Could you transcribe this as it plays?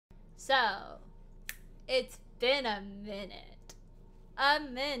So, it's been a minute. A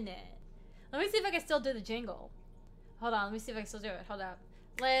minute. Let me see if I can still do the jingle. Hold on, let me see if I can still do it. Hold up.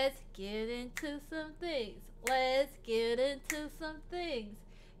 Let's get into some things. Let's get into some things.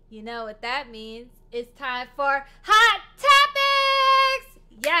 You know what that means. It's time for Hot Topics!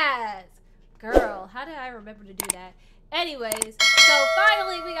 Yes! Girl, how did I remember to do that? Anyways, so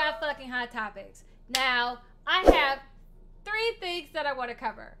finally we got fucking Hot Topics. Now, I have 3 things that I want to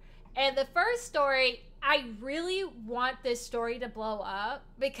cover. And the first story, I really want this story to blow up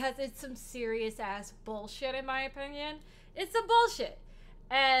because it's some serious ass bullshit in my opinion. It's some bullshit.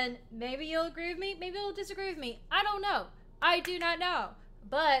 And maybe you'll agree with me, maybe you'll disagree with me. I don't know. I do not know.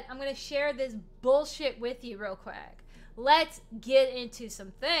 But I'm going to share this bullshit with you real quick. Let's get into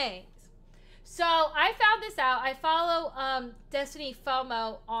some things. So I found this out. I follow Destiny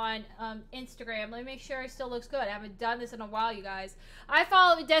FOMO on Instagram. Let me make sure it still looks good. I haven't done this in a while, you guys. I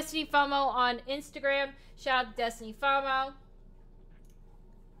follow Destiny FOMO on Instagram. Shout out to Destiny FOMO.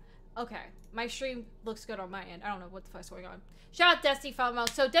 Okay, my stream looks good on my end. I don't know what the fuck's going on. Shout out Destiny FOMO.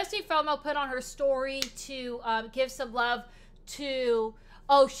 So Destiny FOMO put on her story to give some love to...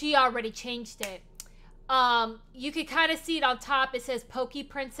 Oh, she already changed it. You can kind of see it on top. It says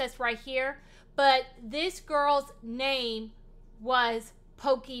Pokeprincess right here. But this girl's name was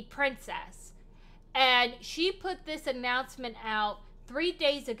Pokeprincess. And she put this announcement out 3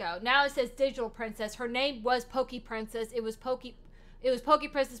 days ago. Now it says Digital Princess. Her name was Pokeprincess. It was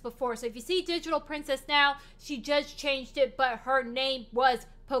Pokeprincess before. So if you see Digital Princess now, she just changed it, but her name was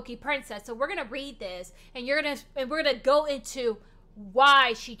Pokeprincess. So we're gonna read this, and we're gonna go into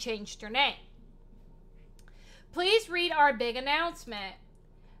why she changed her name. Please read our big announcement.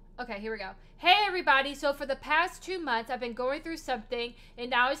 Okay, here we go. Hey everybody, so for the past 2 months I've been going through something, and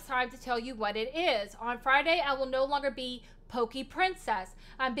now it's time to tell you what it is. On Friday I will no longer be Pokeprincess.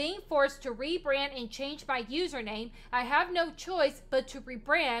 I'm being forced to rebrand and change my username. I have no choice but to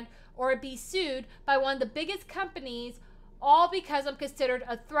rebrand or be sued by one of the biggest companies, all because I'm considered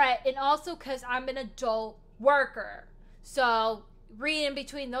a threat and also because I'm an adult worker. So read in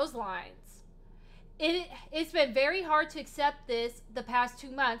between those lines. It's been very hard to accept this the past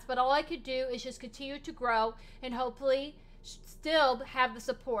 2 months, but all I could do is just continue to grow and hopefully still have the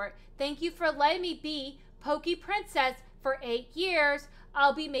support. Thank you for letting me be Pokeprincess for 8 years.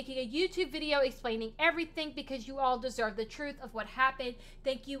 I'll be making a YouTube video explaining everything because you all deserve the truth of what happened.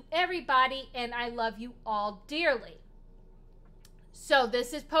 Thank you everybody, and I love you all dearly. So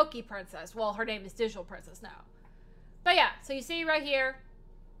this is Pokeprincess. Well, her name is Digital Princess now. But yeah, so you see right here.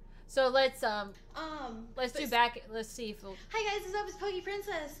 So let's do back. Let's see if we'll... Hi guys, this is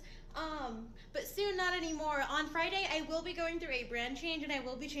Pokeprincess. But soon, not anymore. On Friday, I will be going through a brand change, and I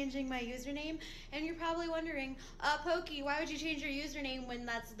will be changing my username. And you're probably wondering, Pokey, why would you change your username when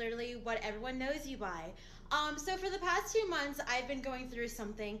that's literally what everyone knows you by? So for the past 2 months, I've been going through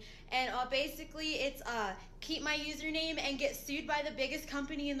something, and basically it's keep my username and get sued by the biggest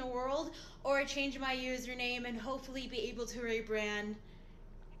company in the world, or change my username and hopefully be able to rebrand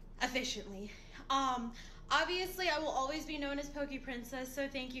efficiently. Obviously I will always be known as Pokeprincess, so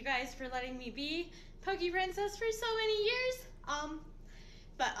thank you guys for letting me be Pokeprincess for so many years.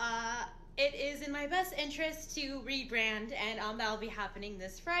 But it is in my best interest to rebrand, and that'll be happening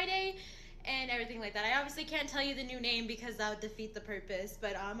this Friday and everything like that. I obviously can't tell you the new name because that would defeat the purpose,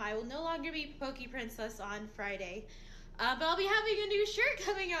 but I will no longer be Pokeprincess on Friday. But I'll be having a new shirt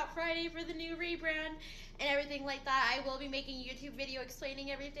coming out Friday for the new rebrand and everything like that. I will be making a YouTube video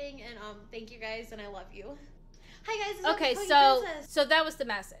explaining everything, and thank you guys, and I love you. Hi guys, okay, so that was the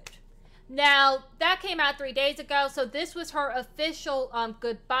message. Now, that came out 3 days ago, so this was her official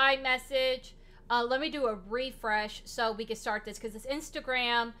goodbye message. Let me do a refresh so we can start this, because it's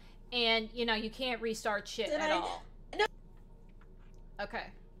Instagram, and, you know, you can't restart shit at all. No. Okay.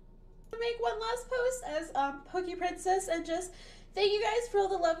 Make one last post as Pokeprincess and just thank you guys for all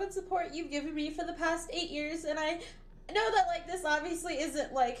the love and support you've given me for the past 8 years. And I know that like this obviously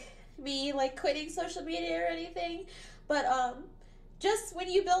isn't like me like quitting social media or anything, but just when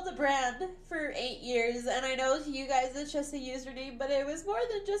you build a brand for 8 years, and I know to you guys it's just a username, but it was more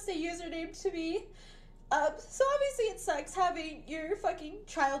than just a username to me. So obviously it sucks having your fucking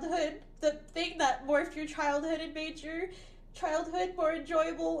childhood, the thing that morphed your childhood and made your childhood more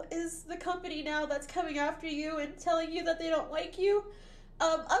enjoyable, is the company now that's coming after you and telling you that they don't like you.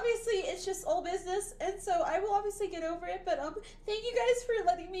 Obviously it's just all business, and so I will obviously get over it, but thank you guys for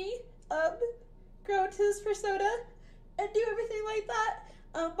letting me grow into this persona and do everything like that.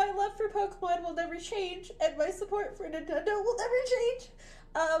 My love for Pokemon will never change, and my support for Nintendo will never change.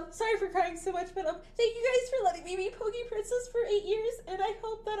 Sorry for crying so much, but thank you guys for letting me be Pokeprincess for 8 years, and I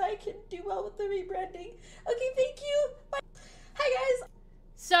hope that I can do well with the rebranding. Okay, thank you. Bye. Hi, guys.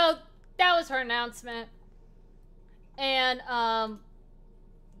 So that was her announcement. And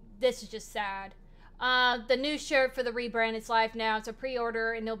this is just sad. The new shirt for the rebrand is live now. It's a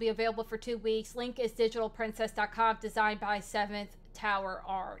pre-order and it'll be available for 2 weeks. Link is digitalprincess.com, designed by 7th Tower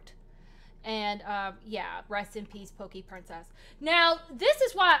Art. And yeah, rest in peace, Pokeprincess. Now, this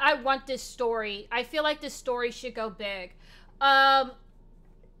is why I want this story. I feel like this story should go big.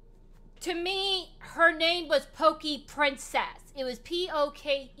 To me, her name was Pokeprincess. It was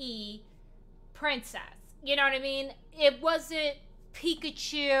P-O-K-E Princess. You know what I mean? It wasn't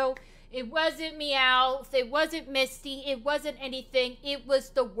Pikachu. It wasn't Meowth. It wasn't Misty. It wasn't anything. It was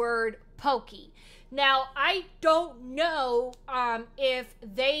the word Pokey. Now, I don't know if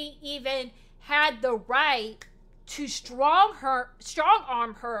they even had the right to strong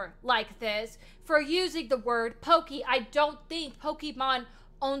arm her like this for using the word Pokey. I don't think Pokemon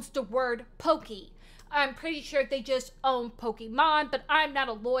owns the word Pokey. I'm pretty sure they just own Pokemon, but I'm not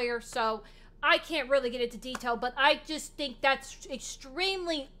a lawyer, so I can't really get into detail, but I just think that's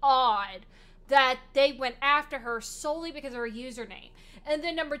extremely odd that they went after her solely because of her username. And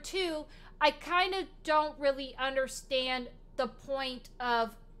then number two, I kind of don't really understand the point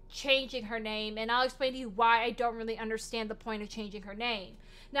of changing her name, and I'll explain to you why I don't really understand the point of changing her name.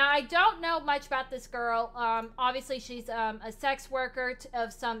 Now, I don't know much about this girl. Obviously, she's a sex worker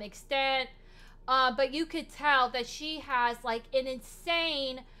of some extent, but you could tell that she has like an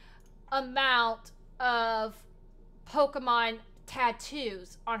insane amount of Pokemon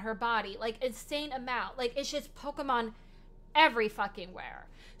tattoos on her body. Like, insane amount. Like, it's just Pokemon every fucking where.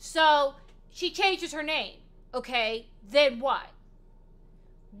 So she changes her name. Okay, then what?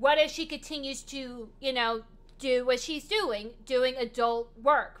 What if she continues to, you know, do what she's doing adult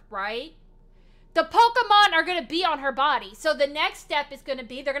work, right? The Pokemon are going to be on her body. So the next step is going to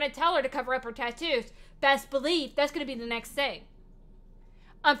be, they're going to tell her to cover up her tattoos. Best believe that's going to be the next thing.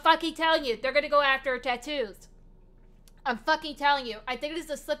 I'm fucking telling you, they're going to go after her tattoos. I'm fucking telling you. I think it is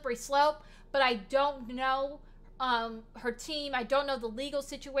a slippery slope, but I don't know her team. I don't know the legal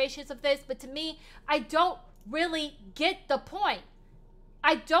situations of this, but to me, I don't really get the point.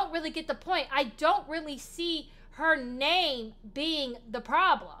 I don't really get the point. I don't really see her name being the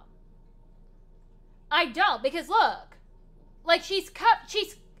problem. I don't, because look, like she's covered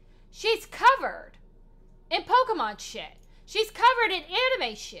in Pokemon shit. She's covered in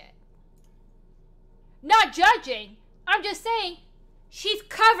anime shit. Not judging. I'm just saying she's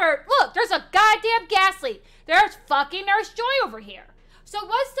covered. Look, there's a goddamn Ghastly. There's fucking Nurse Joy over here. So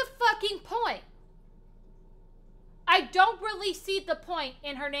what's the fucking point? I don't really see the point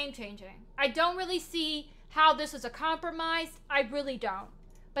in her name changing. I don't really see how this was a compromise. I really don't.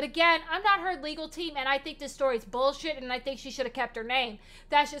 But again, I'm not her legal team, and I think this story's bullshit, and I think she should have kept her name.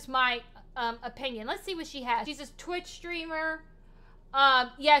 That's just my opinion. Let's see what she has. She's a Twitch streamer.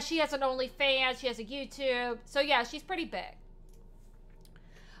 Yeah, she has an OnlyFans. She has a YouTube. So yeah, she's pretty big.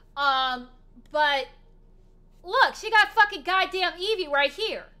 But look, she got fucking goddamn Eevee right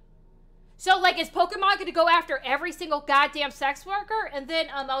here. So like, is Pokemon going to go after every single goddamn sex worker? And then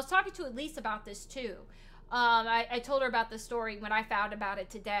I was talking to Elise about this too. I told her about the story when I found about it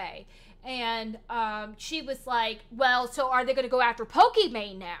today. And she was like, well, so are they going to go after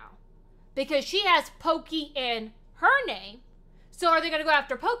Pokimane now? Because she has Poke in her name. So are they going to go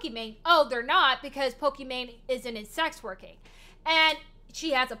after Pokimane? Oh, they're not, because Pokimane isn't in sex working. And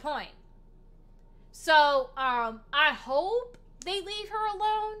she has a point. So I hope they leave her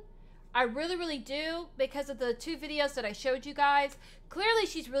alone. I really, really do, because of the 2 videos that I showed you guys. Clearly,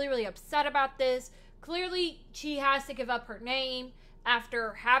 she's really, really upset about this. Clearly, she has to give up her name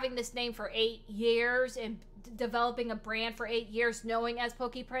after having this name for 8 years and developing a brand for 8 years, knowing as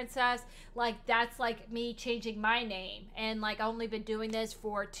Pokeprincess. Like, that's like me changing my name. And, like, I've only been doing this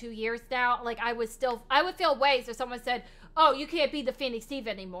for 2 years now. Like, I would feel ways if someone said, oh, you can't be the Daphoenixdiva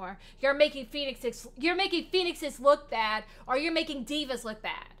anymore. You're making Phoenixes look bad, or you're making divas look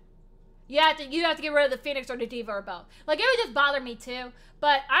bad. You have to get rid of the Phoenix or the Diva or both. Like, it would just bother me too.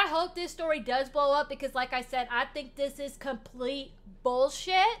 But I hope this story does blow up, because like I said, I think this is complete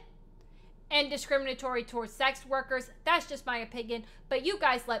bullshit and discriminatory towards sex workers. That's just my opinion. But you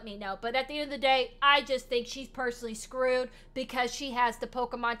guys let me know. But at the end of the day, I just think she's personally screwed because she has the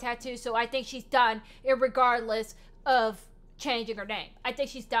Pokemon tattoo. So I think she's done, irregardless of changing her name. I think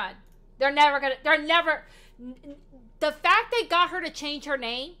she's done. The fact they got her to change her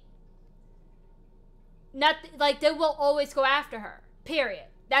name, they will always go after her. Period.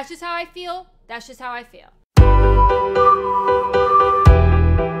 That's just how I feel. That's just how I feel.